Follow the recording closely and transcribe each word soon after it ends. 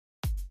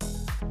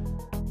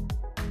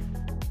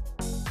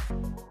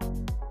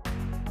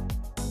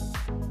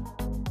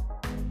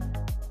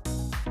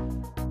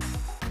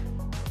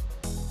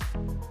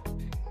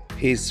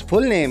His full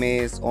name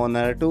is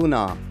Onur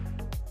Tuna.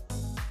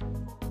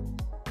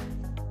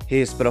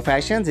 His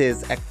profession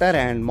is actor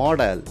and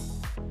model.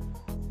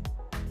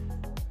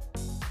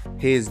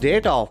 His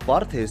date of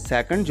birth is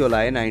 2nd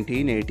July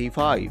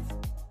 1985.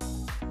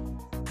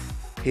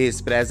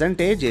 His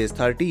present age is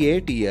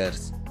 38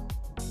 years.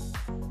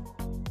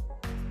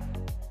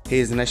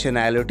 His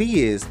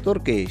nationality is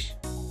Turkish.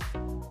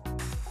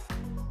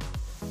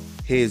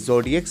 His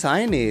zodiac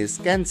sign is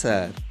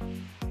Cancer.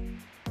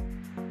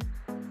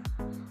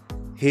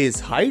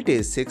 His height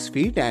is 6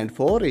 feet and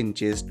 4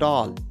 inches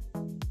tall.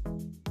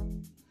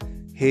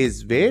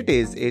 His weight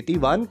is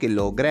 81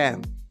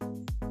 kg.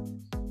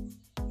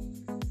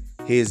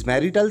 His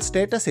marital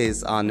status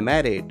is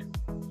unmarried.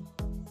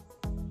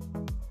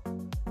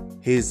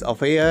 His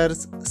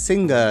affairs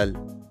single.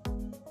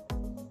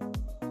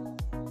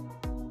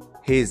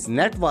 His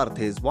net worth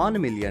is $1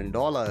 million.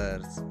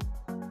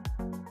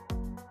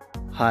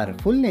 Her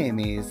full name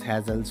is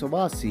Hazal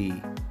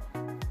Subasi.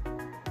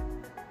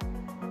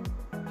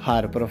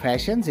 Her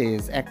profession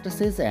is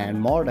actress and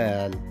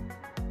model.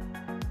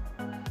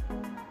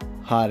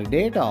 Her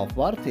date of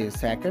birth is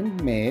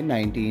 2nd May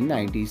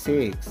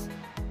 1996.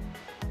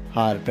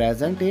 Her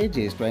present age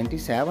is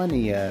 27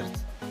 years.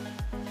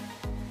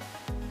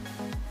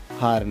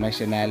 Her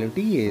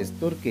nationality is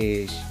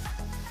Turkish.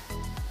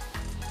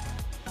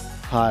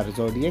 Her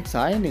zodiac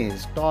sign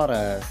is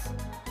Taurus.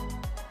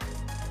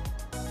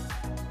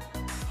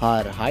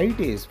 Her height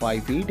is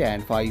 5 feet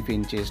and 5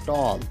 inches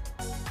tall.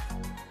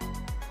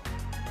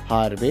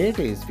 Her weight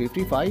is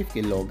 55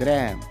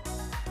 kg.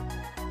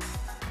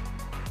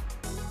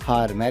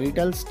 Her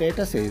marital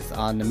status is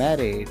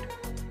unmarried.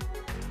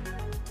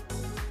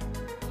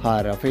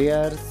 Her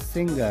affairs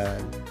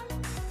single.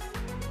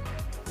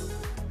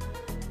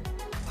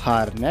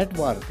 Her net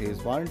worth is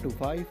 $1 to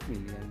 $5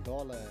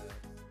 million.